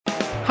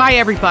Hi,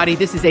 everybody.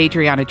 This is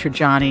Adriana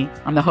Trajani.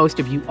 I'm the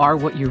host of You Are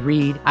What You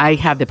Read. I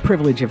have the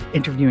privilege of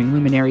interviewing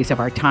luminaries of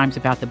our times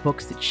about the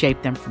books that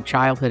shaped them from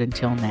childhood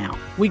until now.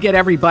 We get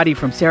everybody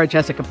from Sarah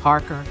Jessica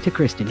Parker to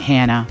Kristen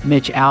Hanna,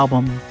 Mitch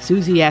Albom,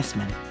 Susie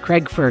Essman,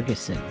 Craig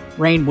Ferguson,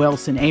 Rainn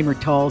Wilson, Amor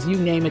Tolls, you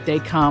name it, they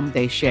come,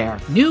 they share.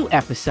 New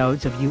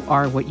episodes of You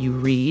Are What You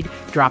Read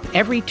drop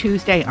every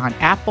Tuesday on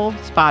Apple,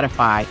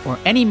 Spotify, or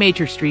any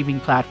major streaming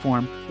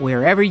platform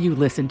wherever you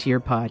listen to your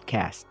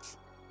podcasts.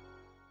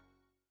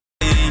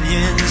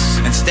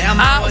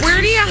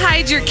 Where do you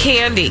hide your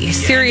candy?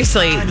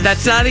 Seriously,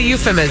 that's not a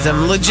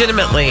euphemism.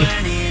 Legitimately.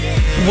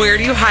 Where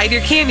do you hide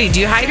your candy? Do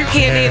you hide your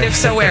candy? And if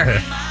so,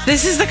 where?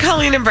 This is the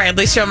Colleen and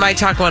Bradley Show, My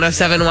Talk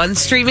 1071,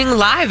 streaming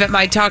live at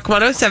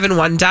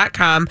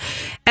mytalk1071.com.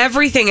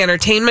 Everything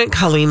Entertainment,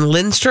 Colleen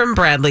Lindstrom,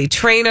 Bradley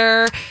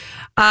Trainer.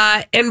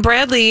 And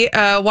Bradley,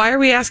 why are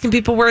we asking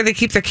people where they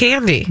keep their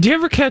candy? Do you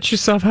ever catch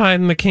yourself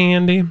hiding the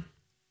candy?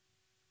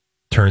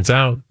 Turns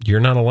out you're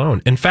not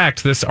alone. In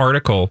fact, this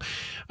article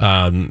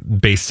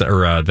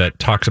that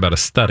talks about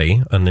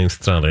a new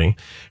study,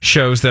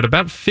 shows that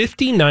about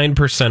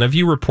 59% of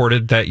you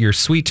reported that your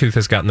sweet tooth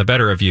has gotten the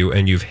better of you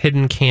and you've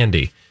hidden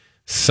candy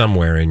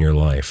somewhere in your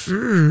life.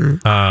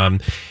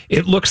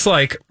 It looks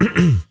like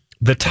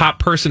the top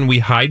person we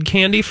hide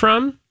candy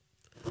from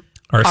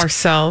are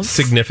ourselves,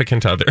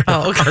 significant other.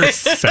 Oh, okay.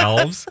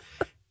 Ourselves.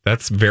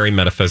 That's very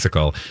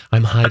metaphysical.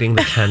 I'm hiding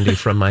the candy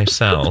from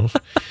myself.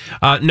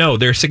 No,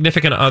 they're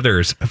significant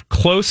others,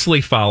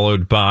 closely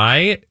followed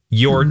by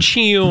your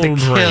children.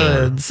 The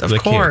kids, of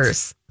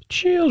course.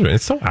 Children.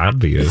 It's so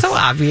obvious. It's so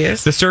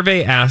obvious. The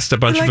survey asked a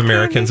bunch of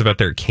Americans about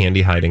their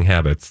candy hiding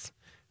habits.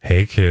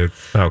 Hey, kids.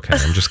 Okay,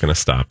 I'm just going to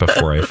stop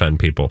before I offend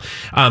people.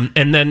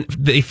 And then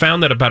they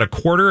found that about a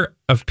quarter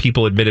of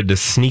people admitted to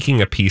sneaking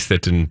a piece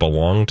that didn't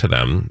belong to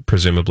them.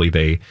 Presumably,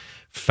 they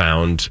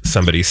found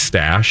somebody's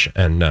stash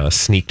and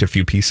sneaked a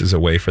few pieces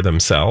away for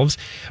themselves.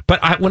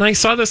 But when I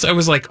saw this, I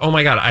was like, oh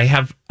my God, I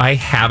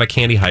have a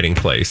candy hiding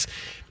place.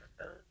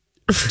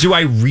 Do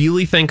I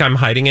really think I'm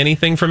hiding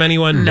anything from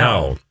anyone?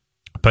 No.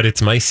 But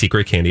it's my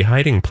secret candy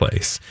hiding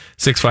place.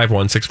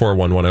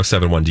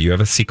 651-641-1071. Do you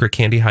have a secret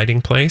candy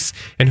hiding place?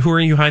 And who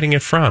are you hiding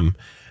it from?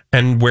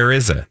 And where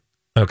is it?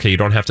 Okay, you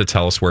don't have to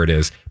tell us where it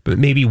is, but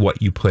maybe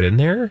what you put in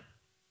there?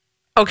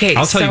 Okay.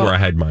 I'll tell you where I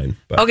hide mine.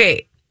 But.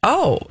 Okay.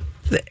 Oh,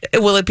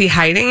 will it be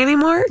hiding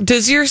anymore?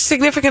 Does your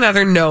significant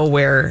other know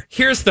where?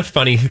 Here's the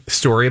funny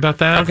story about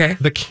that. Okay.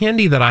 The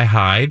candy that I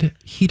hide,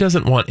 he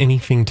doesn't want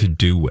anything to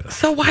do with.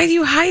 So why do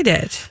you hide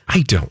it?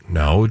 I don't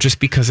know.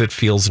 Just because it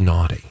feels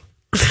naughty.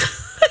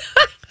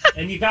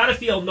 And you got to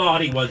feel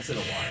naughty once in a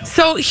while.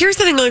 So here's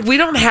the thing. Like, we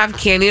don't have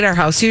candy in our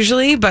house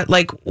usually, but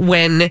like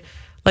when,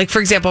 like, for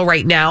example,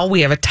 right now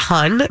we have a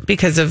ton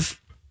because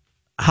of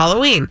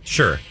Halloween.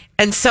 Sure.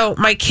 And so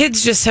my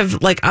kids just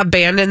have like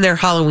abandoned their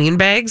Halloween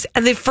bags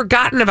and they've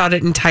forgotten about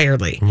it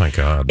entirely. Oh my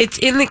God. It's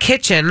in the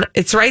kitchen.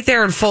 It's right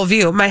there in full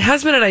view. My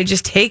husband and I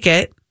just take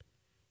it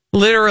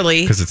literally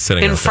because it's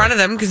sitting in front of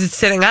them because it's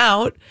sitting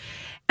out.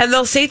 And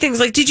they'll say things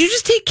like, did you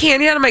just take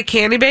candy out of my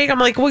candy bag? I'm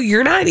like, well,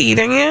 you're not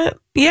eating it.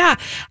 Yeah.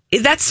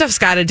 That stuff's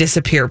got to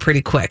disappear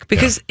pretty quick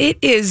because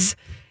it's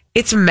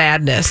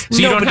madness. So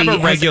you don't have a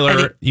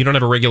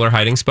regular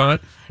hiding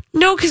spot?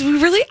 No, because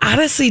we really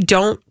honestly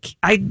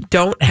I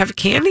don't have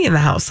candy in the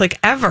house, like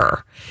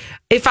ever.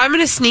 If I'm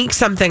going to sneak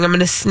something, I'm going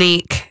to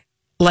sneak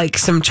like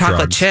some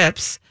chocolate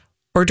chips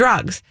or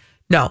drugs.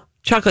 No,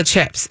 chocolate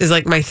chips is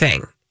like my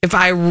thing. If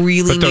I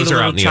really need a little chocolate. But those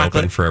are out in the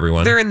open for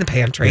everyone? They're in the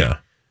pantry.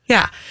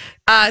 Yeah.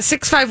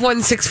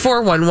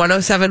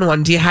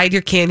 651-641-1071. Do you hide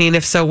your candy? And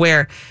if so,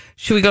 where?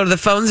 Should we go to the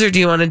phones or do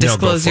you want to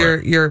disclose your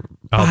hiding place?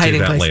 I'll do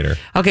that later.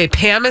 Okay,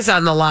 Pam is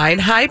on the line.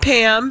 Hi,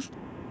 Pam.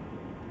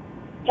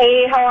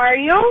 Hey, how are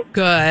you?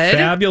 Good.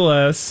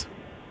 Fabulous.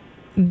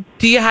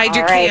 Do you hide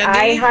your candy?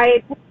 I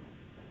hide.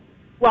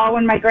 Well,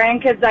 when my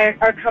grandkids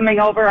are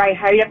coming over, I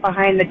hide it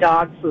behind the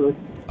dog food.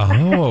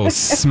 Oh,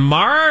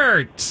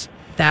 smart.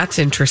 That's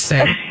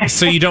interesting.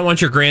 So you don't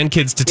want your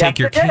grandkids to take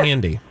your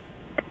candy?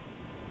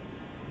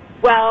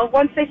 Well,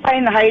 once they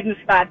find the hiding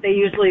spot, they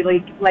usually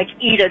like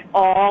eat it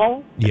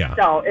all. Yeah.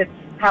 So it's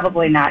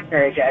probably not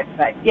very good,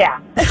 but yeah.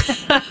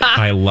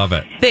 I love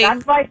it.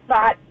 That's my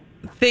spot.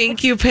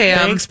 Thank you, Pam.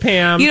 Thanks,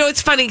 Pam. You know,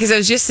 it's funny because I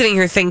was just sitting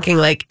here thinking,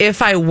 like,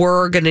 if I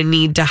were going to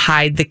need to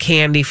hide the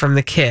candy from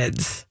the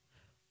kids,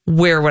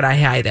 where would I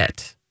hide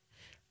it?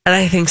 And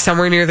I think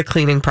somewhere near the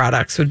cleaning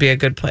products would be a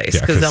good place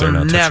because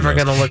I'm never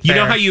going to look there. You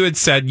know how you had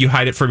said you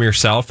hide it from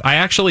yourself? I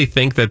actually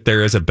think that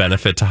there is a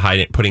benefit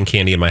to putting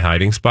candy in my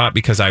hiding spot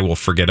because I will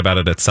forget about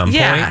it at some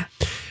point.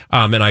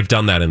 And I've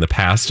done that in the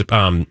past.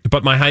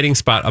 But my hiding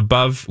spot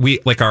above,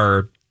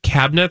 our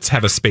cabinets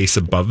have a space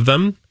above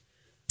them.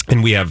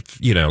 And we have,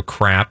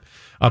 crap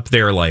up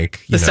there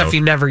like... The stuff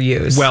you never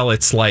use. Well,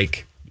 it's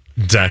like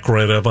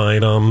decorative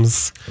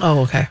items.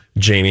 Oh, okay.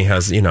 Jamie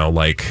has,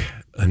 like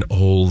an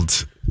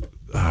old...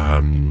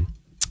 what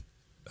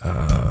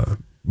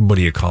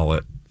do you call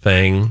it?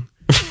 Thing.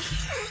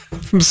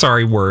 I'm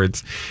sorry,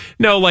 words.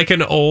 No, like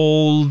an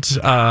old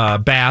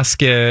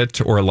basket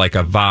or like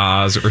a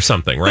vase or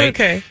something, right?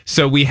 Okay.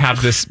 So we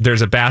have this,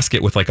 there's a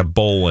basket with like a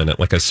bowl in it,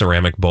 like a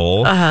ceramic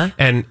bowl.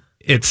 And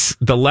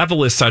the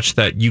level is such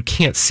that you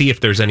can't see if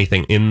there's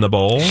anything in the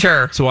bowl.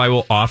 Sure. So I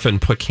will often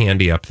put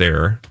candy up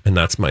there, and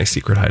that's my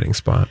secret hiding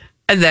spot.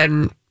 And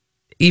then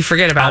you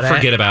forget about I'll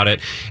forget about it.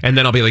 And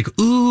then I'll be like,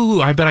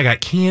 ooh, I bet I got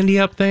candy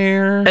up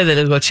there. And then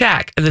it'll go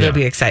check. And then it'll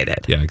be excited.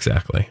 Yeah,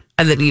 exactly.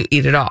 And then you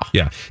eat it all.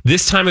 Yeah.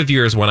 This time of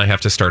year is when I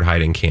have to start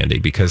hiding candy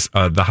because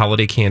the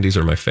holiday candies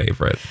are my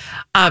favorite.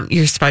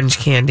 Your sponge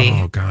candy.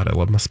 Oh, God, I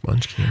love my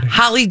sponge candy.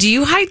 Holly, do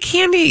you hide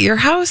candy at your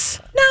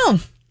house? No,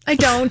 I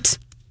don't.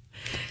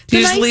 Do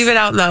you just leave it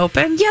out in the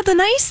open? Yeah, the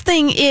nice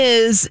thing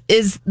is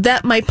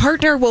that my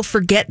partner will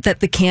forget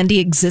that the candy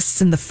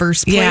exists in the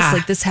first place. Yeah.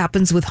 Like this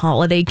happens with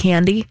holiday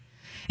candy.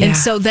 Yeah. And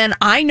so then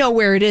I know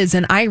where it is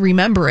and I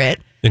remember it.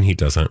 And he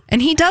doesn't.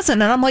 And he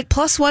doesn't. And I'm like,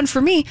 +1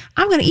 for me.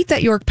 I'm going to eat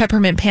that York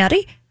peppermint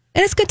patty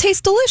and it's going to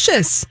taste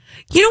delicious.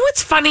 You know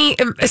what's funny?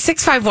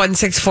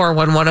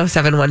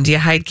 651-641-1071. Do you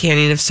hide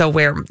candy? And if so,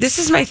 where? This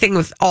is my thing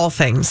with all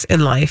things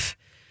in life.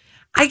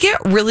 I get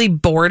really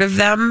bored of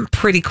them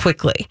pretty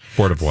quickly.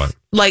 Bored of what?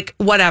 Like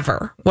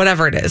whatever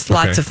it is,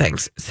 lots of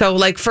things. So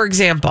like, for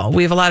example,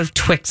 we have a lot of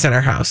Twix in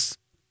our house.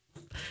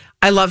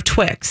 I love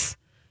Twix,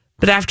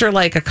 but after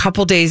like a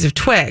couple days of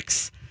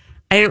Twix,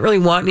 I didn't really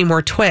want any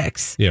more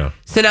Twix. Yeah.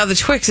 So now the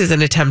Twix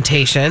isn't a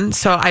temptation.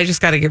 So I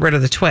just got to get rid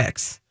of the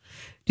Twix.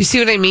 Do you see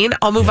what I mean?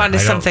 I'll move on to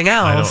something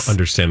else. I don't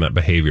understand that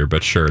behavior,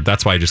 but sure.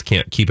 That's why I just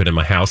can't keep it in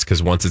my house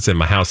because once it's in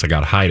my house, I got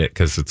to hide it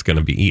because it's going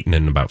to be eaten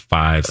in about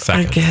 5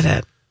 seconds. I get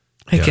it.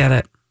 I get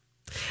it.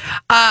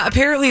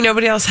 Apparently,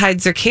 nobody else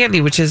hides their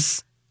candy, which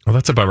is Well,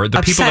 that's a bummer.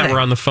 The people that were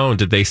on the phone,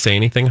 did they say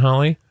anything,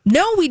 Holly?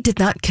 No, we did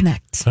not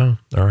connect. Oh,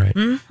 all right.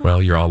 Mm-hmm.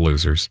 Well, you're all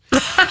losers.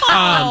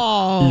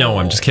 No,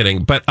 I'm just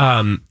kidding. But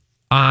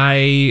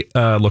I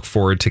look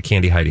forward to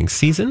candy hiding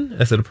season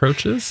as it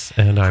approaches,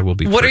 and I will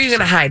be. What are you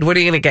going to hide? What are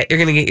you going to get? You're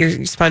going to get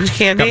your sponge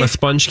candy? Got my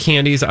sponge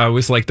candies. I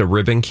always like the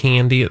ribbon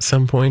candy at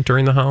some point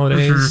during the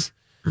holidays.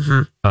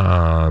 Mm-hmm.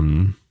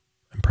 I'm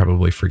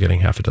probably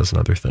forgetting half a dozen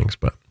other things,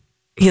 but.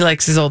 He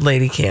likes his old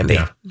lady candy.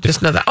 Yeah.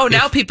 Just know that. Oh,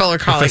 now people are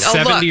calling. If a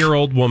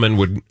 70-year-old woman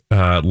would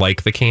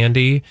like the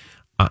candy,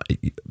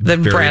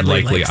 then very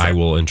Bradley likely I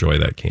will enjoy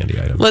that candy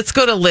item. Let's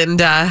go to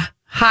Linda.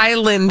 Hi,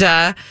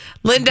 Linda.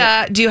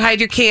 Linda, do you hide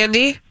your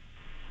candy?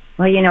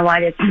 Well, you know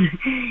what?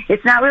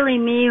 It's not really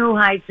me who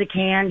hides the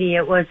candy.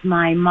 It was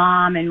my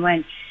mom, and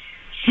when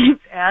she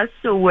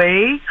passed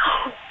away,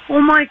 oh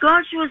my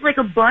gosh, she was like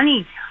a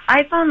bunny.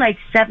 I found like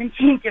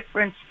 17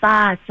 different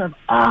spots of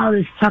all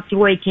this tucked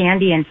away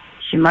candy, and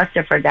she must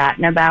have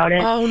forgotten about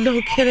it. Oh,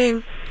 no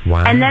kidding.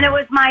 Wow. And then it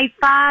was my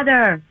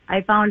father.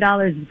 I found all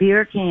his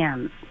beer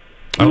cans.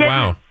 Oh,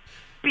 wow.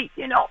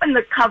 You know, in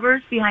the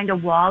covers behind a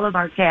wall of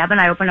our cabin,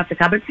 I opened up the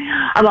cupboard.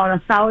 About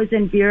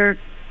 1,000 beer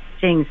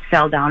things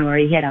fell down where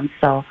he hit them.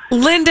 So,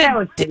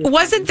 Linda,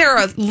 wasn't there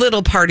a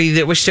little party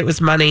that wished it was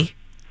money?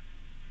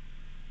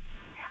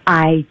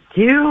 I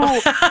do.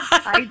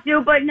 I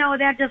do, but no,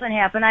 that doesn't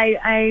happen.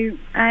 I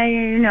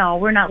know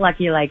we're not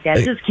lucky like that.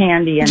 Just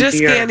candy and just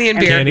beer. Just candy and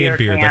beer. Candy and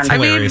beer. That's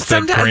hilarious. I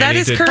mean, sometimes that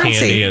is currency.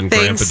 Candy and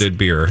Grandpa did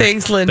beer.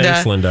 Thanks, Linda.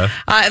 Thanks, Linda.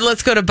 And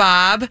let's go to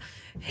Bob.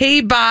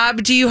 Hey,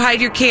 Bob, do you hide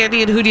your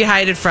candy, and who do you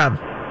hide it from?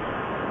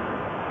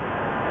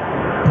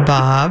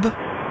 Bob?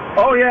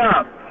 Oh,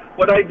 yeah.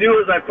 What I do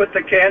is I put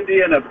the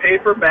candy in a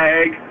paper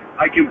bag.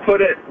 I can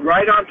put it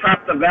right on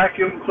top of the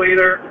vacuum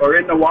cleaner or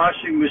in the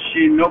washing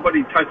machine.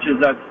 Nobody touches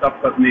that stuff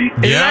but me.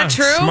 Is that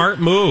true? Smart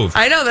move.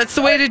 I know. That's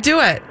the way to do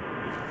it.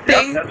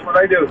 Yep, that's what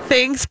I do.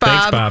 Thanks,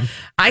 Bob. Thanks, Bob.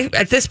 I,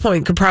 at this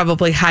point, could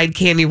probably hide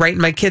candy right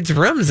in my kids'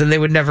 rooms, and they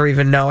would never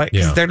even know it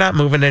because they're not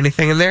moving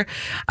anything in there.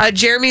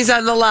 Jeremy's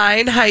on the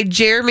line. Hi,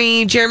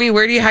 Jeremy. Jeremy,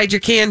 where do you hide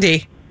your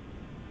candy?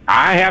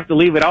 I have to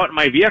leave it out in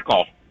my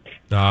vehicle.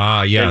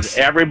 Ah, yes.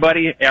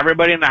 Everybody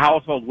in the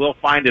household will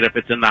find it if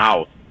it's in the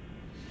house.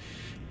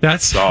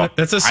 That's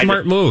a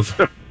smart move.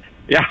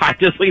 Yeah, I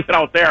just leave it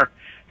out there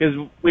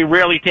because we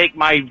rarely take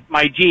my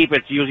Jeep.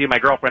 It's usually my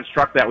girlfriend's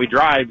truck that we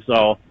drive,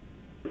 so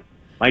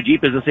my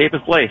Jeep is the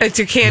safest place. It's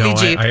your candy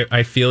Jeep.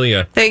 I feel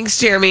you. Thanks,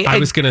 Jeremy. I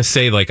was going to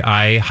say, like,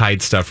 I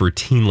hide stuff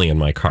routinely in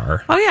my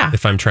car. Oh, yeah.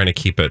 If I'm trying to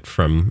keep it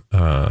from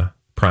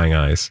prying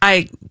eyes.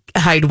 I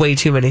hide way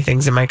too many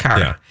things in my car.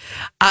 Yeah.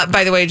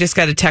 By the way, I just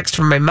got a text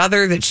from my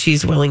mother that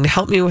she's willing to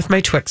help me with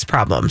my Twix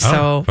problem.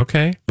 So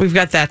okay. We've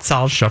got that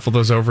solved. Shuffle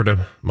those over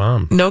to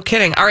Mom. No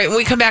kidding. All right, when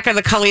we come back on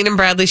the Colleen and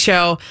Bradley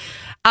show,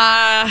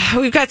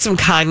 we've got some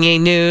Kanye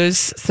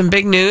news, some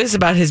big news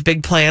about his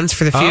big plans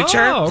for the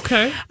future. Oh,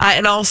 okay.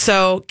 And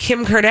also,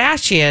 Kim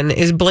Kardashian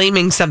is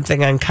blaming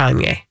something on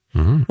Kanye.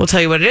 Mm-hmm. We'll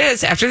tell you what it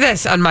is after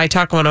this on My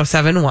Talk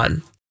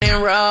 107.1.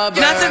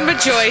 Nothing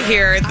but joy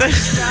here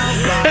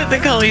at the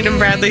Colleen and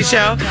Bradley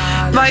show.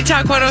 My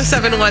Talk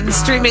 107.1,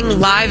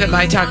 streaming live at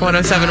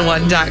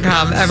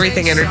mytalk1071.com.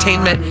 Everything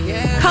entertainment.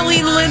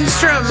 Colleen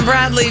Lindstrom,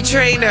 Bradley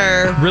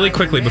Trainer. Really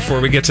quickly before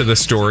we get to the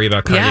story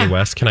about Kanye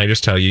West, can I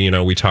just tell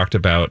you, we talked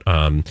about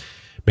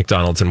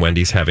McDonald's and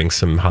Wendy's having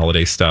some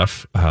holiday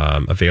stuff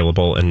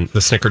available, and the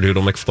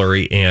Snickerdoodle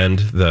McFlurry and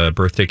the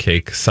birthday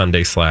cake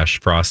sundae /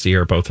 Frosty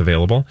are both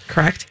available.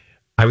 Correct.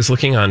 I was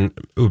looking on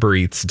Uber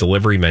Eats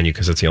delivery menu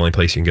because it's the only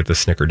place you can get the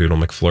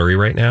Snickerdoodle McFlurry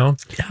right now.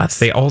 Yes.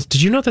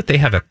 Did you know that they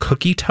have a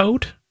cookie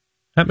tote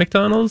at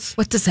McDonald's?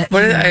 What does that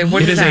What mean? is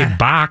It is that? a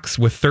box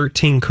with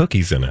 13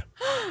 cookies in it.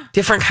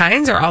 Different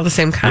kinds or all the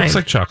same kind? Looks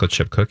like chocolate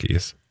chip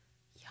cookies.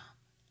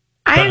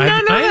 I did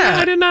not know that.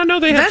 I did not know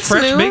they had That's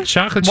fresh new. baked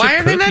chocolate chip Why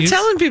cookies. are they not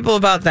telling people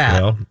about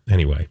that? Well,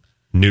 anyway,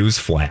 news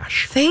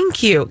flash.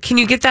 Thank you. Can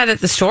you get that at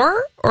the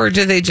store, or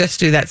do they just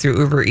do that through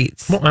Uber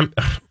Eats? Well,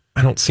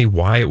 I don't see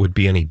why it would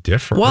be any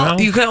different.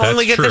 Well, you can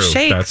only that's get the true.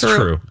 shake That's through-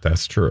 true.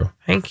 That's true.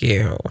 Thank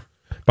you.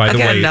 By the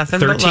Again, way, nothing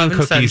but 13 love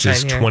and cookies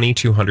is sunshine here.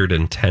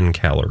 2,210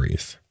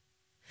 calories.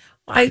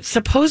 I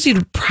suppose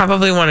you'd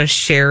probably want to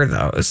share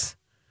those.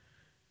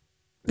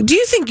 Do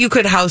you think you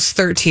could house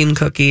 13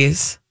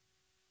 cookies?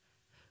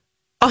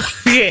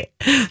 Okay.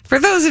 For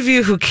those of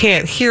you who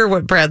can't hear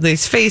what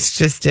Bradley's face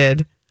just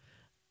did,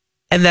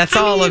 and that's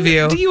all of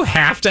you. Do you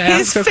have to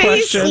His ask a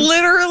face question?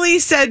 literally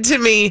said to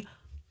me,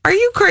 "Are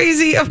you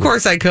crazy?" Of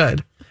course I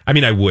could. I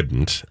mean, I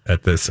wouldn't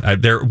at this.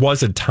 There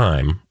was a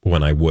time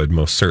when I would,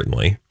 most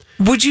certainly.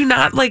 Would you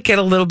not like get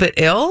a little bit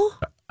ill?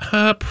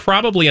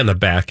 Probably on the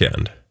back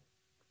end.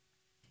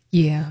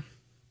 Yeah.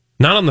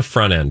 Not on the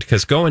front end,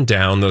 because going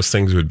down, those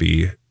things would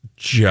be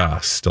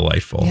just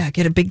delightful. Yeah,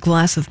 get a big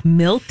glass of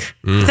milk.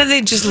 Then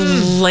they just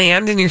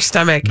land in your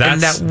stomach,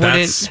 and that wouldn't.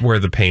 That's where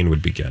the pain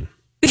would begin.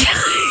 And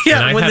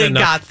Yeah, I've when had they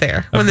enough got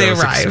there, of when they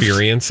those arrived.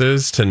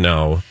 experiences to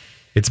know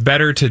it's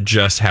better to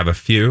just have a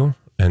few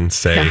and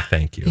say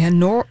thank you. Yeah,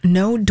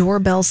 no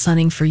doorbell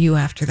sunning for you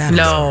after that.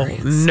 No,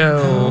 experience.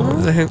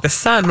 no. I think the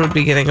sun would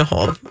be getting a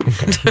hold.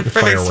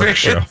 Fireworks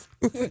show.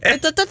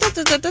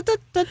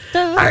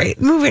 All right,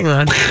 moving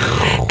on.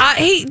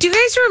 Hey, do you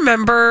guys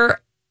remember?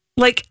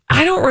 Like,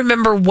 I don't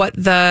remember what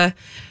the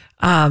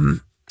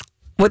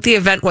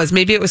event was.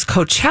 Maybe it was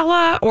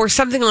Coachella or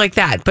something like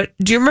that. But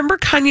do you remember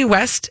Kanye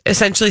West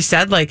essentially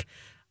said, like,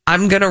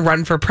 "I'm going to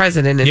run for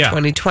president in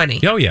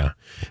 2020"? Oh, yeah.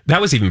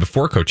 That was even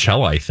before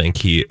Coachella, I think.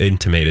 He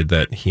intimated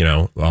that,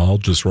 I'll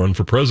just run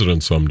for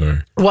president someday.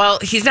 Well,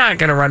 he's not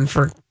going to run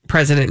for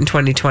president in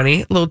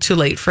 2020. A little too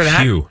late for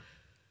that. Phew.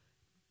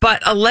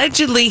 But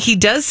allegedly, he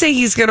does say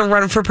he's going to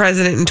run for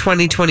president in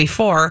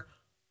 2024.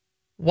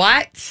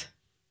 What?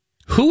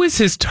 Who is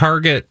his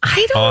target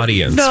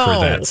audience know.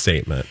 for that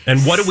statement? And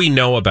what do we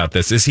know about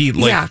this? Is he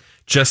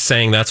just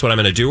saying that's what I'm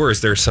going to do, or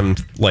is there some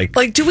like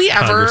do we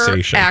ever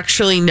conversation?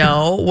 actually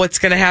know what's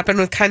going to happen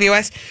with Kanye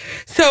West?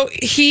 So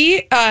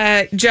he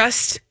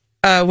just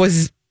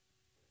was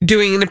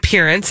doing an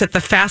appearance at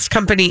the Fast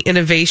Company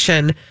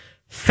Innovation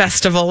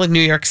Festival in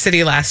New York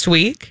City last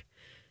week.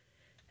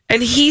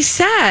 And he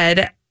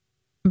said,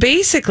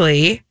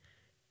 basically,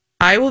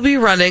 I will be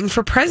running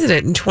for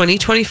president in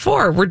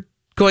 2024. We're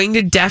going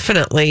to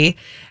definitely.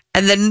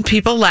 And then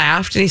people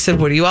laughed and he said,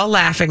 "What are you all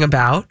laughing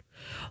about?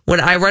 When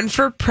I run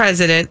for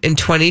president in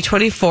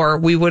 2024,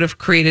 we would have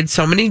created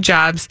so many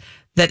jobs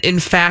that in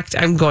fact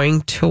I'm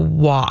going to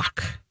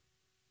walk."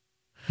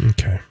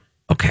 Okay.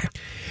 Okay.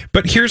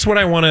 But here's what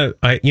I want to,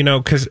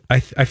 because I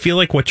feel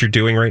like what you're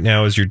doing right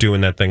now is you're doing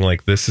that thing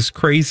like, this is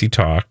crazy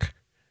talk.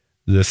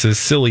 This is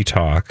silly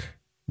talk.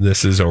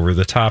 This is over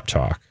the top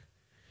talk.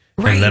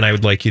 Right. And then I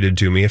would like you to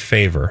do me a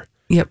favor.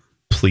 Yep.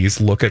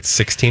 Please look at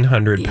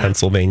 1600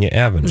 Pennsylvania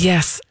Avenue.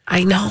 Yes,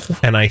 I know.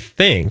 And I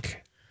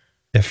think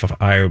if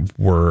I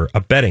were a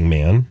betting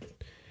man,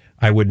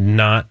 I would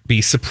not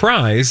be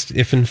surprised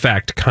if, in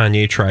fact,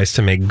 Kanye tries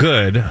to make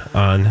good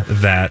on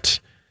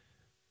that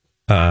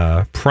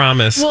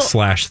promise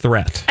 /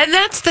 threat. And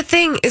that's the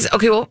thing is,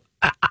 okay, well,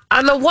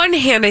 on the one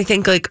hand, I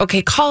think like,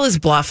 okay, call his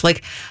bluff.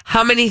 Like,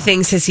 how many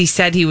things has he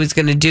said he was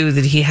going to do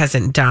that he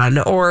hasn't done?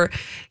 Or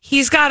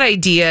he's got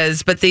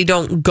ideas, but they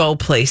don't go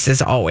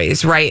places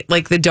always, right?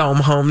 Like the dome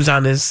homes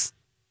on his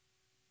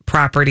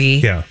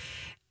property. Yeah.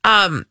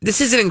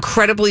 This is an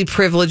incredibly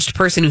privileged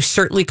person who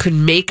certainly could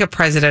make a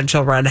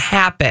presidential run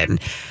happen.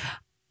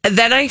 And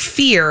then I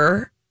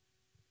fear,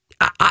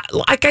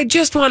 I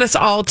just want us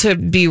all to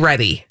be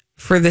ready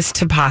for this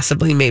to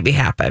possibly maybe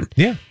happen.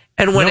 Yeah.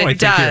 And when I it think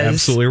does, you're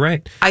absolutely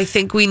right. I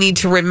think we need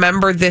to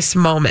remember this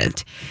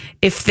moment.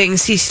 If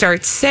things he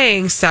starts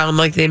saying sound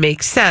like they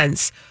make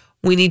sense,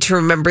 we need to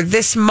remember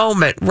this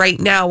moment right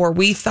now where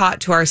we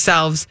thought to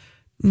ourselves,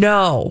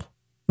 no,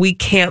 we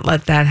can't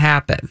let that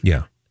happen.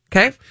 Yeah.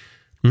 Okay?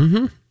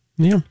 Mm-hmm.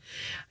 Yeah.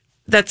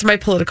 That's my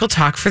political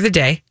talk for the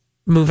day.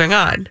 Moving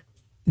on.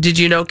 Did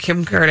you know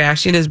Kim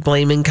Kardashian is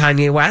blaming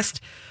Kanye West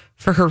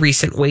for her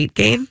recent weight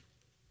gain?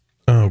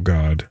 Oh,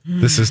 God.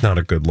 This is not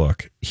a good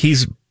look.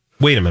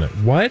 Wait a minute.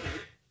 What?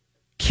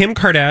 Kim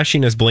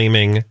Kardashian is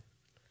blaming...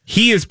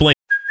 He is blaming...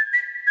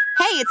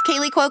 Hey, it's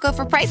Kaylee Cuoco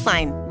for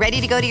Priceline. Ready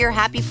to go to your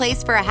happy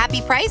place for a happy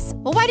price?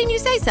 Well, why didn't you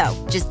say so?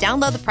 Just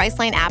download the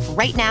Priceline app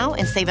right now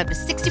and save up to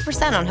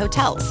 60% on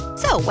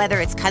hotels. So whether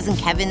it's Cousin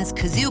Kevin's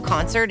Kazoo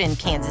Concert in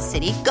Kansas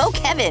City, go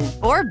Kevin,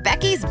 or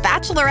Becky's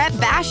Bachelorette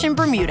Bash in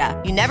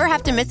Bermuda, you never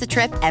have to miss a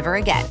trip ever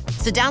again.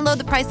 So download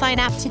the Priceline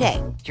app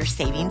today. Your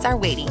savings are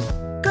waiting.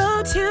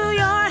 Go to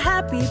your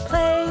happy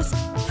place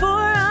for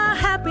a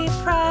happy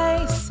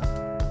price.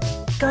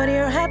 Go to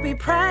your happy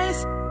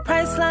price,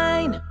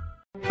 Priceline.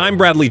 I'm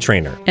Bradley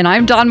Trainer. And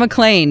I'm Don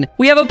McClain.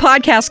 We have a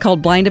podcast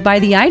called Blinded by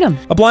the Item.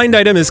 A blind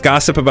item is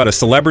gossip about a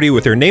celebrity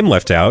with their name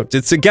left out.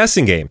 It's a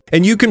guessing game,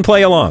 and you can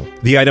play along.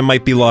 The item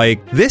might be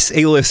like, this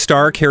A-list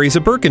star carries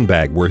a Birkin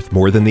bag worth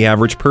more than the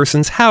average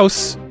person's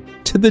house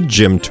to the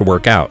gym to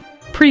work out.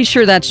 Pretty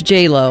sure that's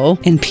J-Lo.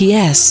 And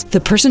P.S.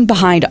 the person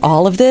behind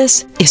all of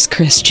this is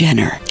Kris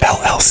Jenner,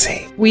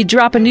 LLC. We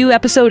drop a new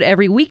episode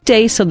every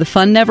weekday so the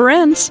fun never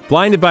ends.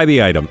 Blinded by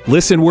the Item.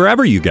 Listen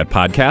wherever you get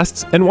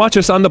podcasts and watch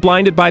us on the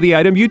Blinded by the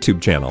Item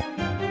YouTube channel.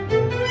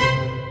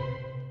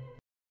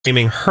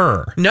 Blaming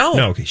her.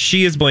 No,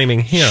 she is blaming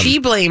him. She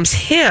blames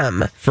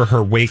him for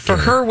her weight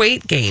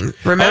gain.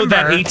 Remember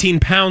that 18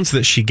 pounds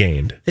that she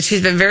gained. That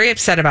she's been very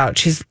upset about.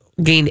 She's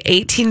gained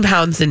 18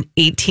 pounds in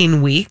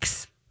 18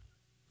 weeks.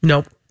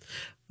 Nope.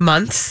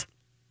 Months.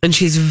 And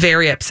she's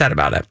very upset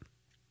about it.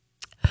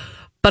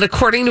 But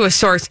according to a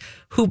source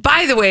who,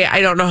 by the way,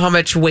 I don't know how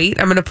much weight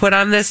I'm going to put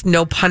on this,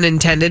 no pun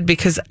intended,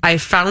 because I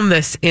found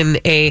this on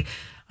a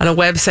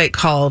website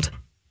called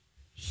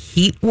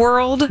Heat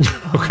World.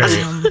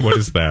 Okay. What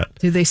is that?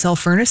 Do they sell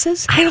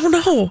furnaces? I don't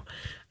know.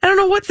 I don't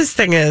know what this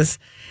thing is.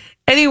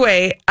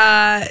 Anyway,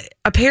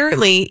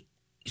 apparently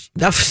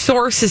a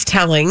source is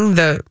telling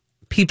the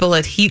people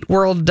at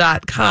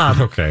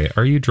heatworld.com. Okay.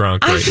 Are you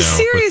drunk right now? I'm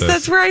serious.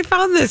 That's where I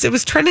found this. It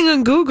was trending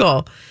on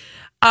Google.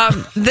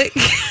 That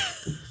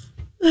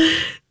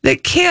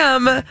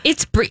Kim...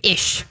 It's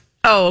British.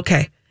 Oh,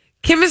 okay.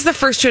 Kim is the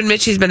first to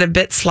admit she's been a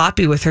bit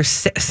sloppy with her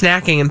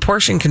snacking and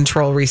portion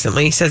control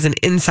recently, says an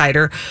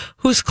insider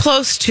who's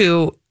close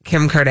to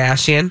Kim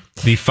Kardashian.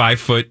 The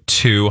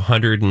 5'2",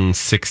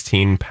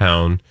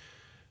 116-pound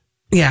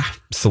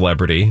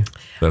celebrity.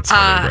 That's what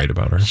I write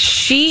about her.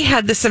 She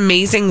had this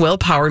amazing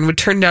willpower and would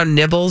turn down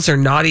nibbles or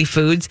naughty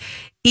foods,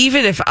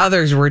 even if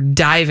others were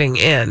diving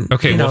in.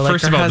 Okay, well,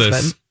 first of all,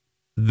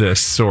 this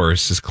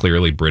source is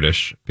clearly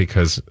British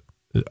because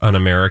an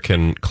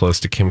American close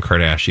to Kim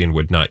Kardashian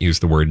would not use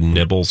the word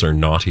nibbles or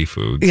naughty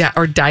foods. Yeah,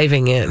 or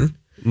diving in.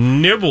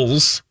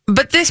 Nibbles.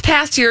 But this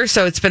past year or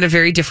so, it's been a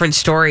very different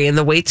story, and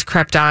the weight's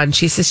crept on.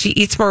 She says she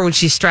eats more when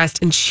she's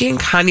stressed, and she and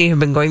Kanye have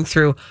been going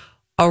through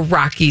a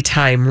rocky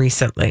time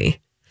recently.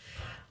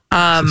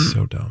 This is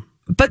so dumb.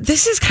 But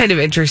this is kind of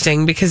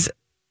interesting because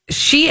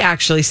she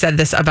actually said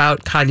this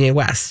about Kanye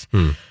West.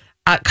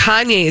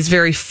 Kanye is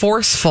very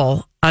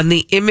forceful on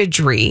the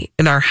imagery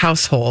in our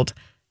household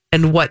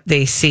and what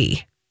they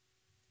see.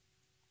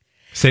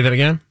 Say that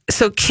again?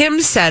 So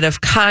Kim said of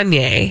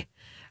Kanye,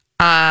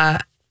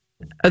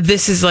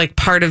 this is like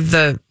part of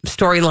the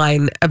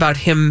storyline about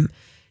him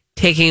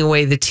taking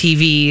away the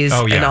TVs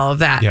and all of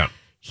that. Yeah.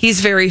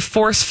 He's very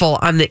forceful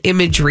on the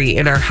imagery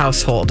in our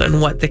household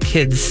and what the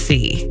kids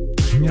see.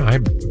 Yeah, I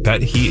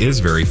bet he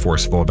is very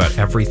forceful about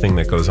everything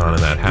that goes on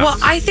in that house. Well,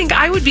 I think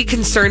I would be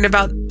concerned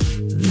about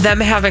them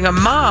having a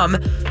mom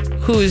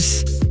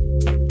who's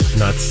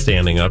not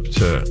standing up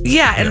to...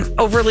 Yeah, and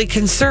overly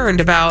concerned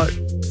about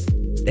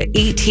the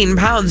 18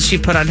 pounds she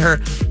put on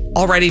her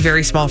already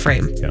very small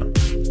frame. Yeah.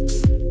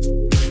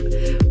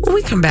 When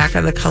we come back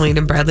on the Colleen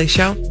and Bradley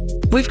Show,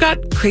 we've got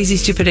crazy,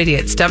 stupid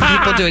idiots, dumb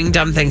people doing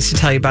dumb things to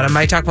tell you about on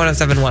My Talk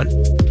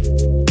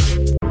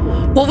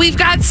 107.1. Well, we've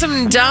got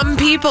some dumb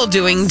people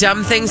doing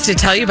dumb things to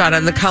tell you about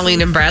on the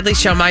Colleen and Bradley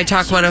Show, My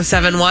Talk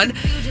 107.1.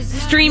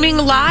 Streaming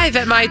live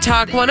at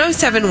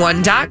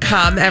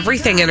MyTalk1071.com.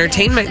 Everything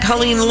Entertainment.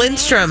 Colleen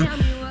Lindstrom,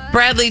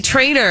 Bradley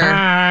Trainer.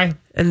 Hi.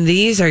 And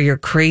these are your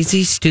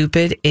crazy,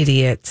 stupid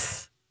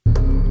idiots.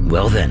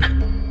 Well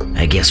then,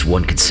 I guess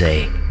one could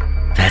say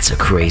that's a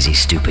crazy,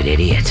 stupid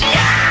idiot.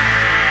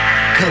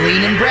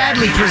 Colleen and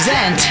Bradley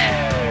present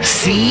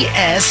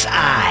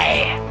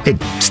CSI. It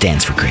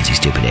stands for Crazy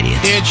Stupid Idiots.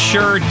 It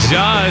sure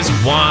does.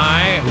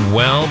 Why?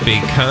 Well,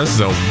 because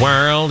the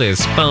world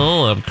is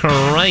full of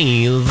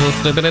crazy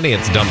stupid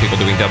idiots. Dumb people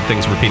doing dumb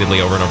things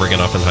repeatedly over and over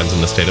again, oftentimes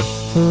in the state of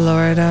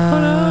Florida.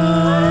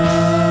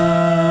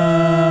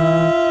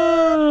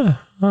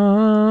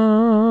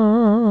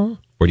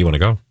 Where do you want to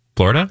go?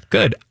 Florida?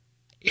 Good.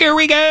 Here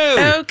we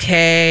go.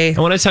 Okay. I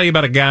want to tell you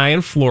about a guy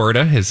in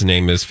Florida. His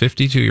name is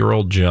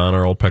 52-year-old John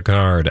Earl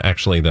Picard.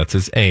 Actually, that's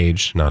his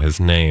age, not his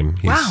name.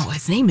 Wow,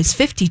 his name is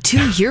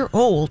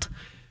 52-year-old.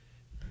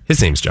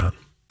 His name's John.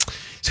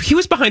 So he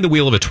was behind the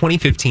wheel of a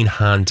 2015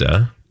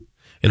 Honda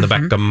in the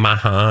back of my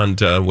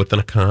Honda with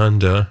an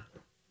Anaconda.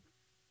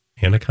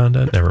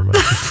 Anaconda? Never mind.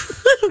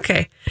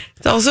 Okay.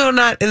 It's also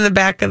not in the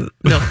back of...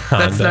 No, that's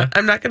Honda. not...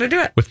 I'm not going to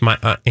do it. With my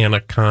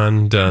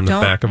Anaconda in the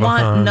back of a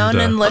Honda. None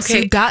unless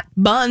you got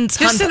buns.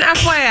 Just an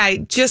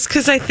FYI, just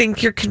because I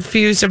think you're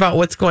confused about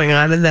what's going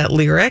on in that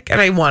lyric, and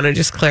I want to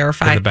just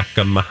clarify. In the back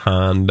of my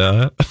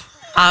Honda.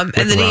 And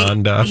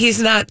then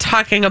he's not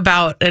talking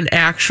about an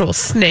actual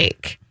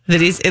snake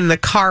that he's in the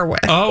car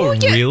with. Oh,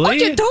 really?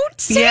 You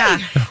don't say. Yeah.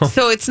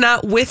 So it's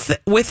not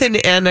with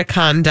an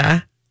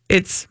anaconda.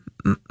 It's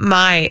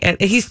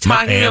he's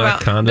talking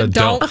about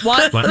don't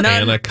want my none.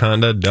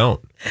 anaconda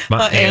don't.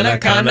 My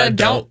anaconda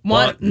don't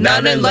want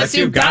none unless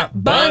you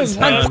got buns.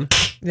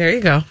 There you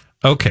go.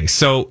 Okay,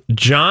 so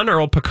John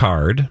Earl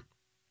Picard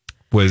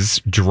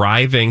was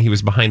driving. He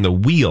was behind the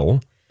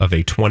wheel of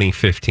a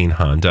 2015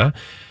 Honda.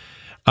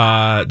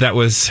 That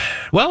was,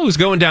 it was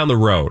going down the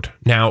road.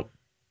 Now,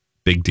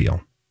 big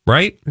deal,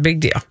 right? Big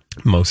deal.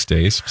 Most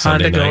days.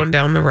 Honda going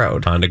down the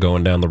road. Honda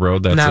going down the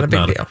road. That's not a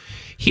big deal.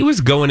 He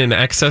was going in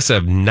excess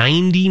of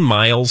 90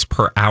 miles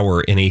per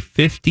hour in a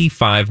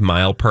 55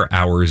 mile per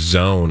hour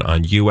zone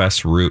on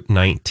U.S. Route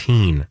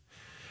 19.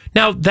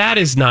 Now, that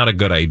is not a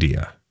good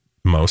idea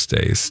most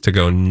days to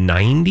go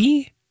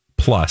 90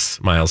 plus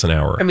miles an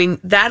hour. I mean,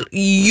 that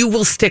you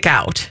will stick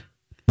out.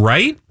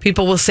 Right?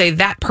 People will say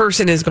that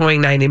person is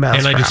going 90 miles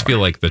per hour. And I just feel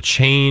like the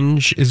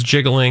change is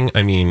jiggling.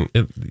 I mean,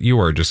 you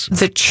are just...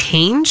 The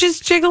change is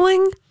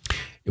jiggling?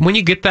 When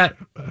you get that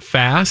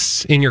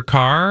fast in your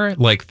car,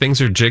 like things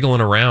are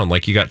jiggling around.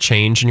 Like you got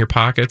change in your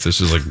pockets. It's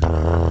just like...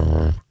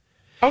 Brrr.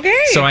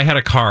 Okay. So I had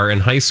a car in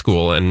high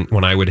school, and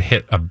when I would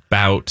hit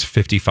about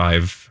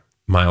 55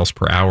 miles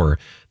per hour,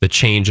 the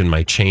change in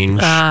my change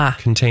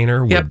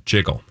container would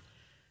jiggle.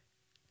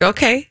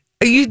 Okay.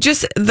 You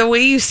just, the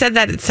way you said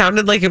that, it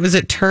sounded like it was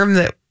a term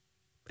that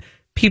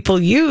people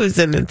use,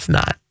 and it's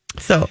not.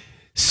 So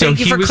thank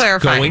you for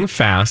clarifying. Going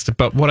fast,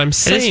 but what I'm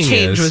saying his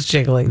change was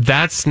jiggling.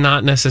 That's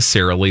not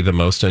necessarily the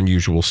most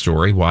unusual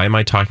story. Why am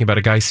I talking about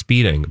a guy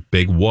speeding?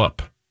 Big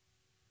whoop.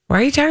 Why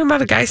are you talking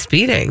about a guy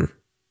speeding?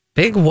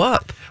 Big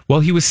whoop.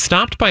 Well, he was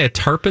stopped by a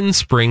Tarpon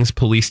Springs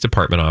Police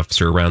Department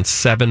officer around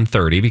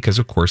 7:30 because,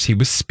 of course, he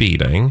was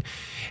speeding.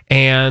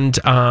 And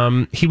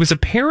he was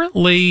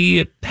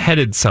apparently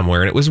headed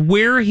somewhere. And it was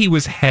where he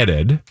was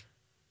headed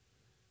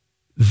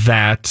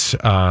that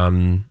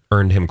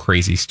earned him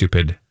crazy,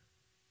 stupid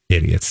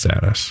idiot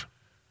status.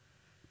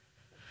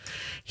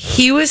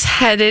 He was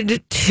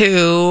headed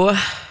to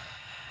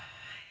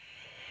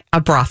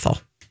a brothel.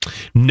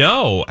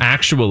 No,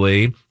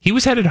 actually, he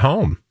was headed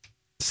home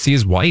to see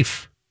his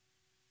wife.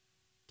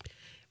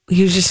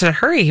 He was just in a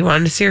hurry. He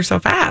wanted to see her so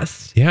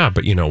fast. Yeah,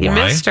 but you know why? He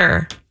missed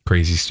her.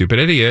 Crazy, stupid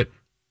idiot.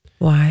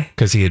 Why?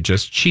 Because he had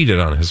just cheated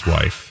on his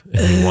wife,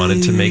 and he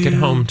wanted to make it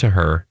home to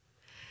her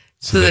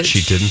so that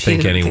she didn't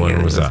think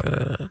anyone was up.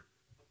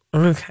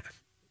 Okay.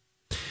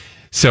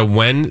 So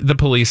when the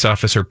police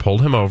officer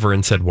pulled him over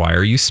and said, "Why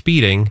are you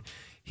speeding?"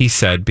 he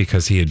said,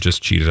 because he had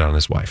just cheated on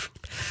his wife.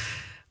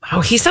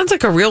 Oh, he sounds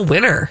like a real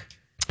winner.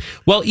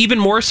 Well, even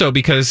more so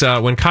because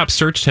when cops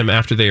searched him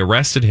after they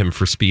arrested him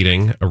for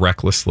speeding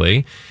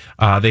recklessly,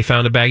 they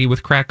found a baggie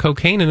with crack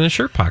cocaine in his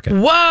shirt pocket.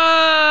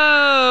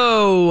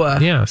 Whoa!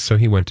 Yeah, so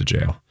he went to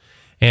jail.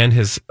 And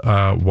his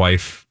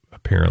wife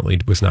apparently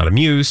was not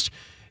amused.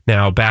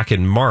 Now, back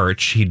in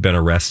March, he'd been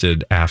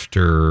arrested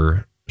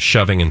after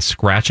shoving and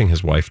scratching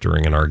his wife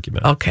during an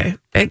argument. Okay.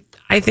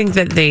 I think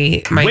that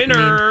they might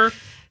need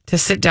to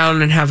sit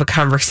down and have a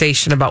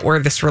conversation about where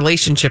this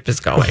relationship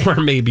is going. Or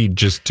maybe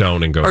just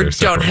don't and go or their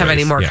separate don't have ways.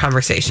 any more Yeah.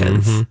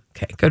 conversations. Mhm.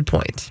 Okay, good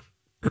point.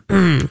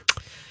 All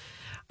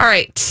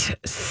right.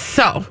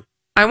 So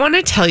I want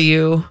to tell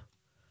you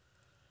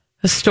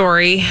a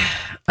story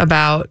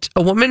about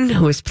a woman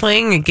who is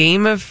playing a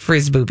game of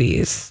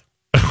frisboobies.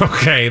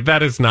 Okay,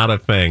 that is not a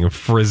thing.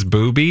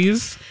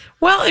 Frisboobies?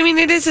 Well, I mean,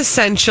 it is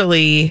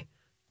essentially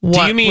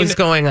what was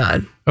going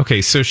on.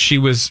 Okay, so she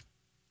was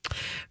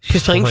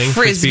playing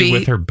frisbee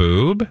with her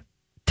boob?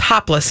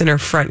 Topless in her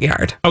front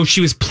yard. Oh, she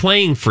was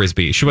playing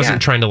frisbee. She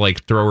wasn't trying to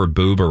like throw her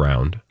boob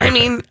around. I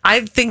mean,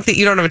 I think that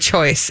you don't have a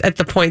choice at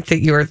the point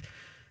that you're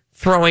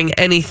throwing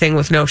anything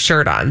with no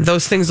shirt on.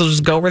 Those things will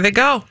just go where they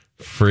go.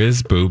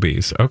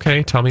 Frisboobies.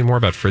 Okay, tell me more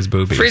about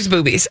frisboobies.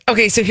 Frisboobies.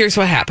 Okay, so here's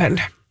what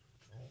happened.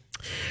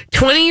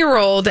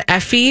 20-year-old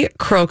Effie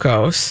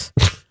Krokos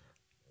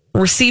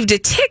received a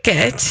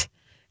ticket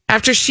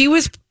after she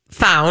was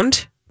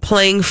found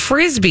playing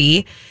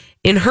frisbee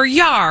in her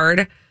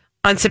yard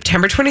on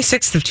September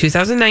 26th of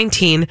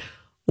 2019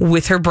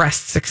 with her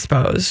breasts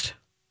exposed.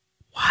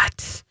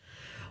 What?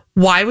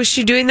 Why was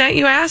she doing that,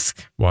 you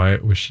ask? Why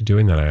was she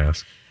doing that, I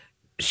ask?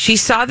 She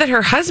saw that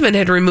her husband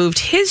had removed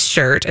his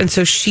shirt, and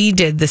so she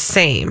did the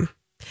same.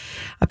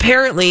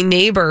 Apparently,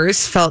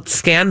 neighbors felt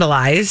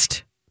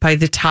scandalized by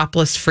the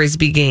topless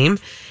frisbee game,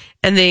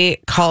 and they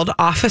called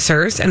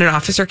officers, and an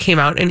officer came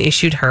out and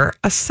issued her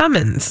a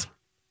summons.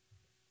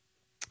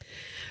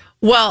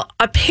 Well,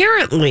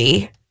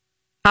 apparently,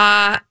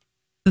 the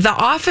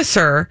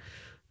officer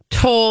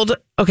told,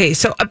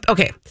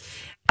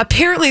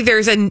 apparently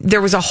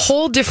there was a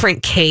whole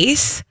different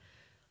case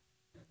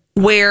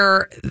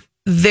where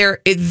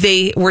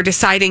they were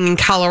deciding in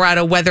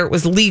Colorado whether it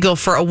was legal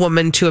for a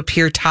woman to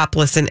appear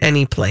topless in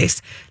any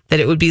place, that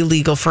it would be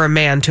legal for a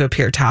man to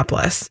appear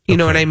topless. You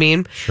know what I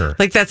mean? Sure.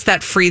 Like that's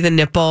that free the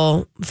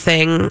nipple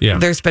thing. Yeah.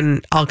 There's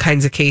been all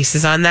kinds of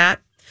cases on that.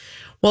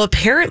 Well,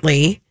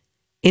 apparently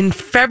in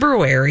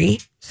February,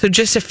 so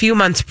just a few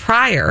months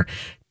prior,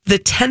 the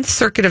 10th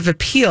Circuit of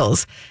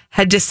Appeals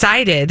had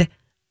decided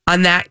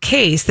on that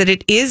case that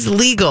it is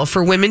legal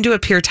for women to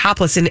appear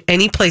topless in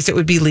any place. It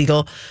would be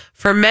legal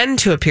for men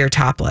to appear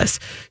topless.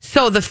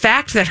 So the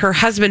fact that her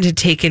husband had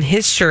taken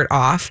his shirt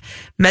off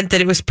meant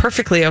that it was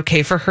perfectly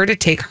okay for her to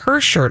take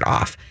her shirt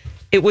off.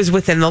 It was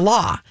within the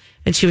law,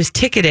 and she was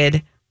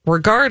ticketed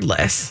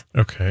regardless.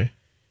 Okay.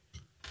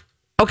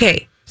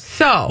 Okay,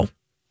 so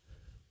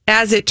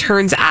as it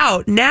turns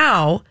out,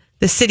 now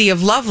the city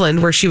of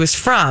Loveland, where she was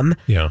from,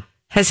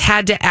 has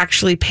had to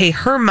actually pay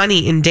her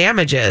money in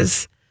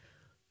damages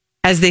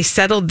as they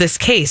settled this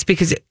case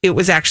because it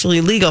was actually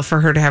legal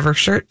for her to have her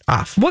shirt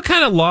off. What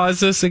kind of law is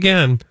this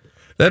again?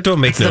 That don't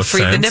make no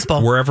free sense. the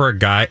nipple. Wherever a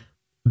guy,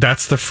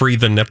 that's the free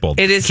the nipple.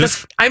 It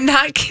is. I'm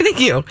not kidding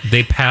you.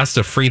 They passed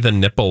a free the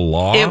nipple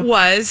law. It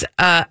was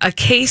a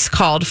case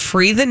called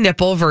Free the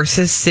Nipple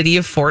versus City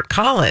of Fort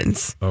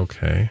Collins.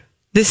 Okay.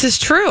 This is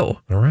true.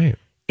 All right.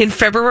 In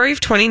February of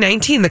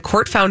 2019, the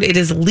court found it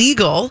is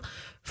legal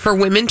for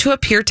women to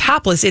appear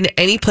topless in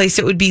any place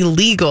it would be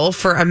legal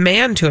for a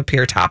man to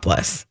appear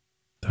topless.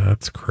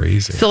 That's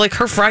crazy. So, like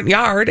her front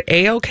yard,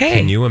 A-okay.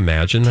 Can you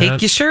imagine that?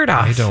 Take your shirt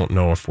off. I don't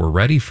know if we're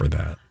ready for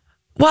that.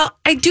 Well,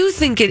 I do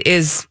think it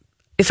is,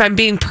 if I'm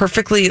being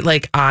perfectly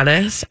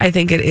honest, I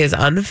think it is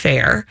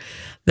unfair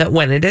that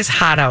when it is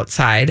hot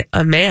outside,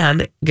 a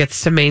man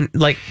gets to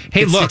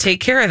to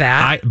take care of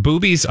that.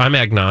 Boobies, I'm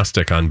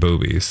agnostic on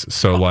boobies.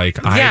 So I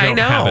don't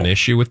have an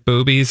issue with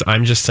boobies.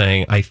 I'm just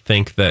saying I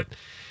think that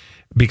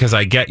because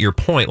I get your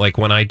point, like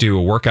when I do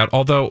a workout,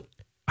 although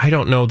I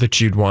don't know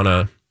that you'd want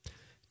to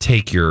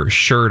take your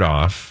shirt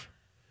off,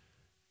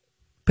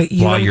 but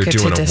you while don't you're get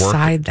doing to a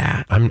decide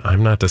that.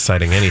 I'm not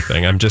deciding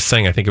anything. I'm just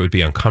saying I think it would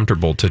be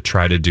uncomfortable to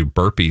try to do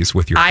burpees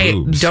with your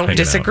boobs. I don't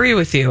disagree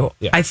with you.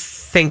 Yeah. I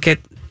think it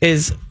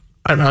is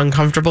an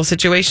uncomfortable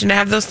situation to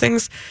have those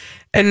things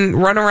and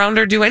run around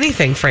or do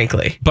anything,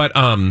 frankly. But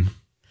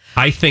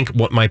I think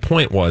what my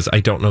point was,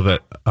 I don't know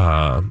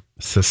that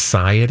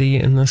society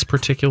in this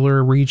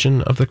particular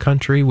region of the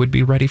country would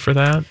be ready for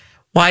that.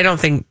 Well, I don't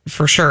think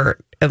for sure,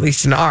 at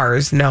least in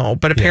ours, no.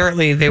 But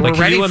apparently they were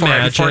ready for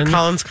it in Fort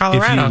Collins,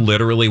 Colorado. If you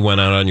literally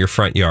went out on your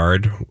front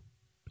yard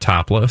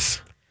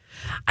topless.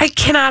 I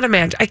cannot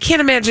imagine. I can't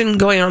imagine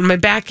going out in my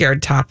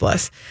backyard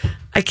topless.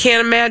 I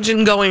can't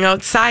imagine going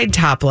outside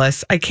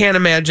topless. I can't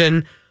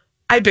imagine.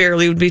 I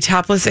barely would be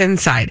topless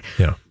inside.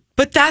 Yeah.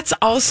 But that's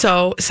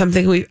also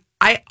something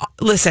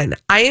listen,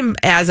 I am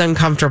as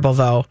uncomfortable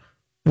though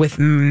with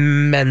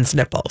men's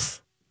nipples.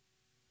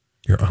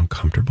 You're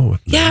uncomfortable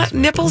with men's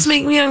nipples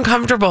make me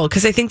uncomfortable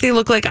because I think they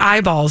look like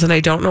eyeballs and I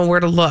don't know where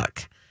to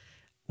look.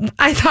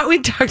 I thought we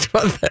talked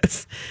about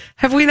this.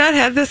 Have we not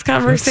had this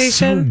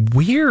conversation? That's so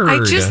weird.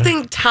 I just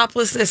think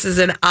toplessness is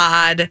an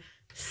odd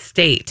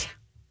state.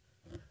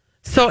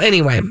 So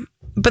anyway,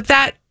 but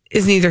that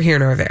is neither here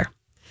nor there.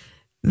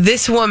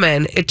 This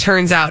woman, it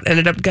turns out,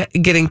 ended up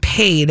getting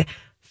paid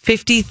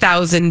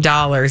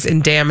 $50,000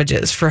 in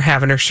damages for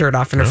having her shirt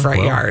off in her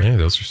front yard. Hey,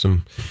 those are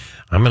some.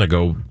 I'm going to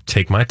go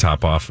take my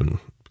top off, and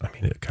I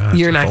mean, God,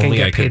 you're not going to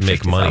get paid. I could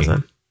make money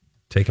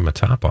taking my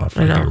top off.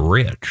 I'd be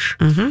rich.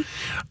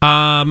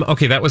 Mm-hmm.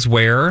 Okay, that was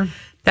where.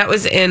 That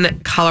was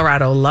in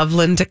Colorado,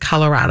 Loveland,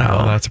 Colorado.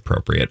 Oh, that's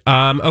appropriate.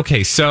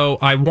 Okay, so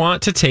I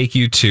want to take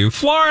you to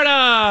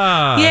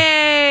Florida.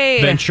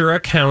 Yay! Ventura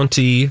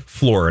County,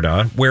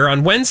 Florida, where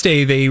on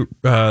Wednesday the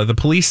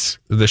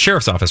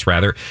sheriff's office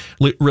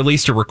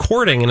released a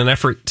recording in an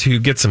effort to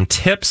get some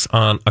tips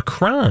on a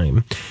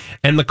crime.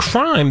 And the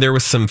crime, there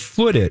was some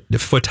footage,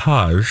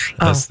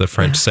 as the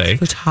French say.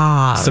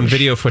 Footage. Some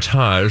video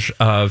footage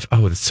of,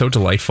 it's so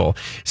delightful.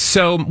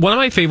 So one of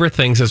my favorite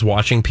things is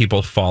watching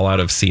people fall out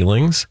of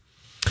ceilings.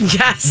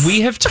 Yes.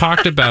 We have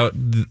talked about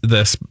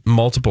this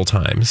multiple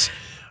times,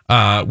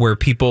 where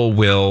people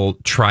will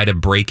try to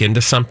break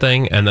into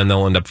something and then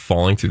they'll end up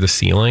falling through the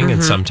ceiling. Mm-hmm.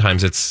 And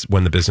sometimes it's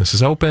when the business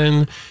is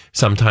open.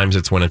 Sometimes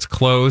it's when it's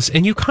closed.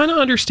 And you kind of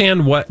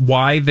understand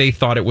why they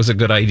thought it was a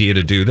good idea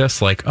to do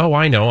this. Like, oh,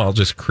 I know, I'll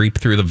just creep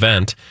through the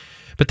vent.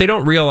 But they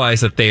don't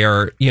realize that they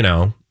are,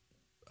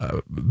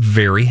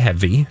 very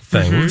heavy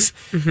things,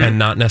 and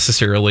not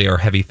necessarily are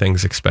heavy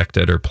things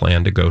expected or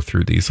planned to go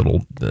through these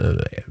little,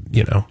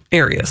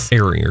 areas.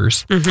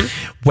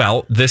 Mm-hmm.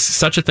 Well,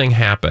 such a thing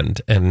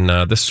happened, and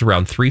this is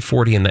around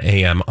 3:40 in the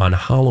a.m. on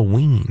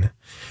Halloween.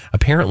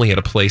 Apparently, at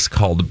a place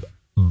called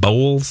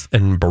Bowls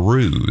and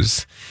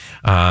Brews,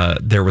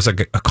 there was a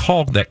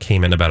call that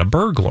came in about a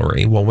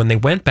burglary. Well, when they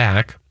went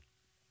back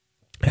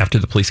after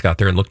the police got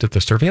there and looked at the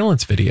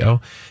surveillance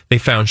video, they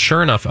found,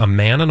 sure enough, a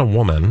man and a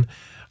woman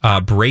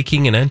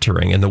breaking and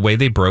entering. And the way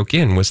they broke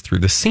in was through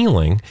the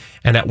ceiling.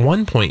 And at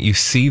one point, you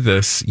see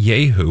this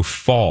Yahoo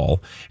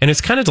fall. And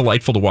it's kind of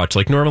delightful to watch.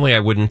 Like, normally I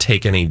wouldn't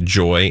take any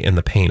joy in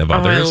the pain of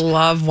others. I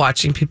love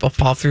watching people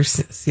fall through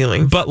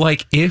ceilings. But,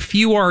 like, if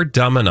you are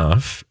dumb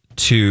enough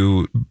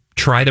to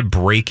try to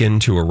break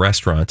into a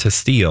restaurant to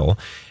steal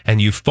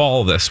and you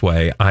fall this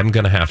way, I'm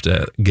going to have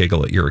to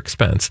giggle at your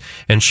expense.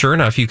 And sure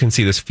enough, you can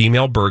see this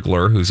female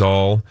burglar who's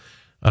all,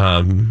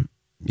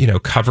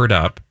 covered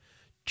up,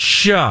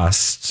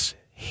 just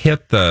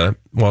hit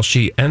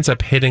she ends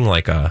up hitting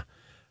like a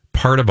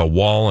part of a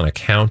wall and a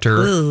counter.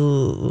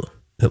 Ooh.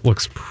 It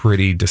looks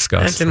pretty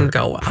disgusting. That didn't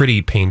go well.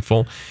 Pretty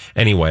painful.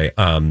 Anyway,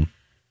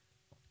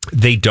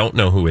 they don't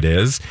know who it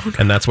is,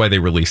 and that's why they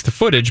released the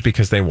footage,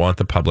 because they want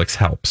the public's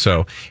help.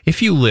 So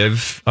if you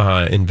live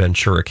in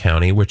Ventura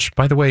County, which,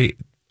 by the way,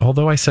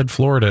 although I said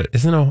Florida,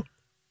 isn't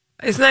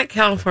that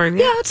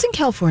California? Yeah, it's in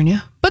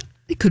California, but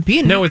it could be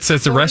in No, it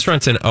says the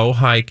restaurant's in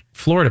Ojai,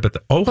 Florida, but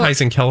the Ojai's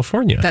in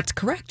California. That's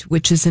correct,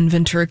 which is in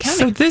Ventura County.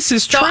 So this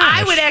is trash. So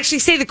I would actually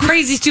say the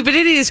crazy, stupid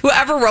idiot is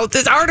whoever wrote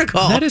this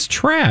article. That is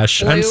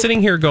trash. I'm sitting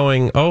here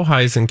going,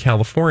 Ojai's in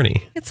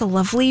California. It's a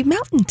lovely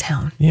mountain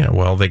town. Yeah,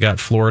 well, they got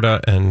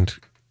Florida, and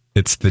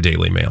it's the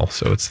Daily Mail,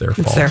 so it's their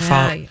fault. It's their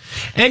fault.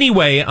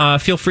 Anyway,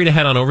 feel free to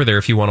head on over there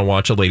if you want to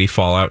watch a lady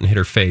fall out and hit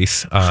her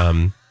face.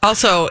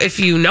 Also, if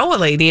you know a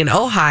lady in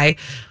Ojai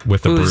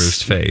with a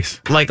bruised face,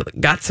 like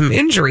got some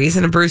injuries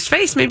and a bruised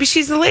face, maybe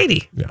she's the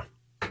lady. Yeah.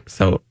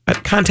 So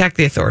contact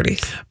the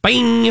authorities.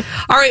 Bing.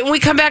 All right, when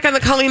we come back on the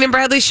Colleen and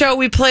Bradley Show,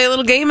 we play a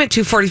little game at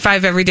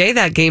 2:45 every day.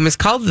 That game is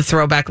called the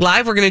Throwback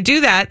Live. We're going to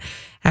do that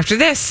after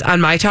this on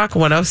My Talk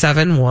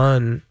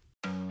 107.1.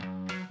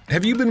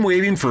 Have you been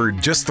waiting for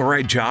just the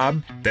right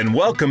job? Then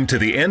welcome to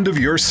the end of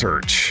your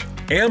search.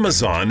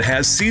 Amazon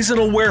has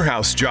seasonal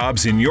warehouse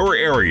jobs in your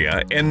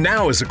area, and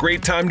now is a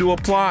great time to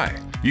apply.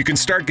 You can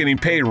start getting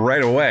paid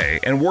right away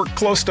and work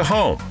close to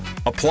home.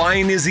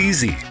 Applying is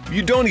easy.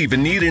 You don't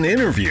even need an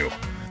interview.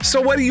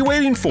 So what are you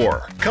waiting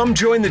for? Come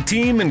join the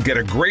team and get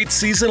a great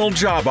seasonal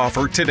job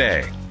offer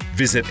today.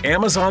 Visit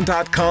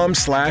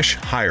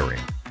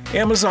Amazon.com/hiring.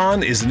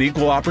 Amazon is an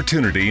equal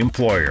opportunity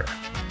employer.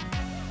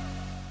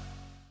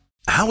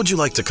 How would you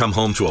like to come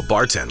home to a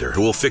bartender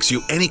who will fix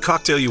you any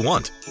cocktail you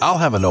want? I'll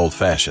have an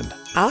old-fashioned.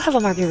 I'll have a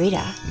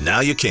margarita. Now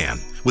you can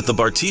with the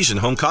Bartesian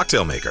Home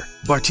Cocktail Maker.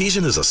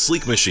 Bartesian is a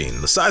sleek machine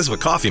the size of a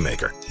coffee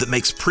maker that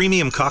makes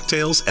premium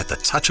cocktails at the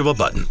touch of a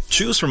button.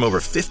 Choose from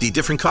over 50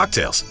 different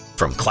cocktails,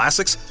 from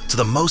classics to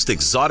the most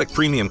exotic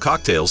premium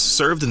cocktails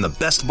served in the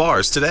best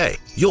bars today.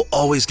 You'll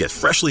always get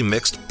freshly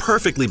mixed,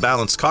 perfectly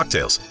balanced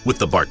cocktails with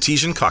the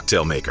Bartesian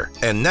Cocktail Maker.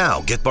 And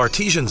now get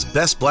Bartesian's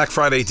best Black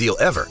Friday deal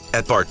ever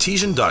at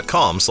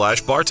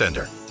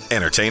Bartesian.com/bartender.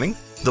 Entertaining?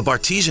 The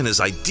Bartesian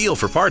is ideal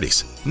for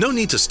parties. No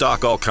need to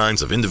stock all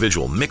kinds of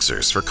individual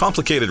mixers for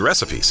complicated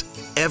recipes.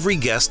 Every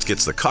guest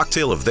gets the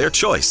cocktail of their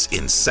choice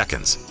in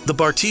seconds. The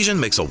Bartesian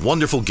makes a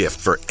wonderful gift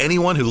for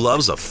anyone who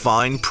loves a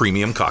fine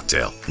premium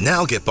cocktail.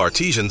 Now get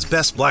Bartesian's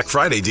best Black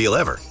Friday deal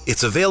ever.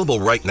 It's available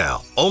right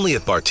now, only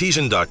at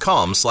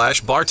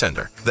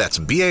Bartesian.com/bartender. That's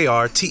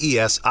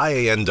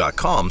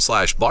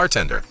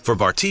BARTESIAN.com/bartender for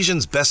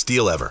Bartesian's best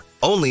deal ever.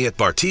 Only at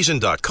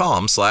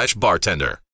Bartesian.com/bartender.